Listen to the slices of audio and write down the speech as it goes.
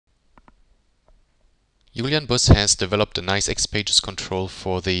Julian has developed a nice XPages control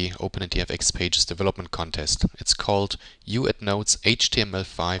for the OpenNTF XPages development contest. It's called YouAtNotes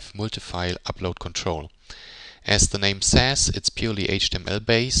HTML5 multi-file upload control. As the name says, it's purely HTML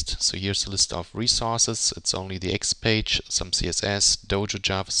based. So here's a list of resources. It's only the XPage, some CSS, Dojo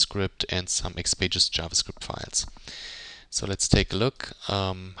JavaScript, and some XPages JavaScript files. So let's take a look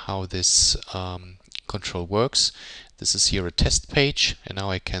how this control works. This is here a test page, and now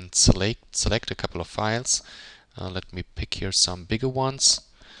I can select a couple of files. Let me pick here some bigger ones.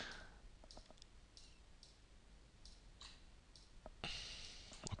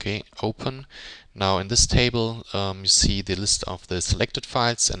 Okay, open. Now in this table you see the list of the selected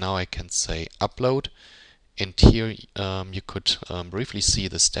files, and now I can say upload. And here you could briefly see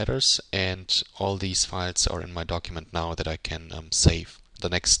the status, and all these files are in my document now that I can save. The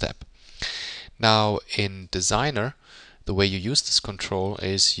next step. Now in Designer, the way you use this control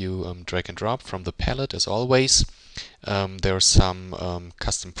is you drag and drop from the palette as always. There are some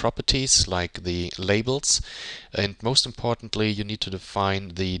custom properties like the labels, and most importantly you need to define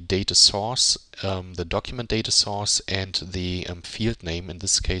the data source, the document data source, and the field name. In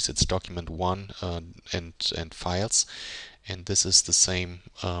this case it's document1 and files, and this is the same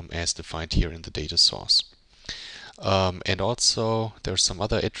as defined here in the data source. And also there are some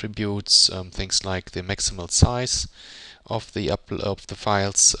other attributes, things like the maximal size of the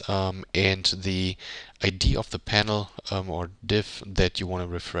files, and the ID of the panel or div that you want to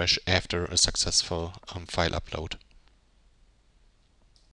refresh after a successful file upload.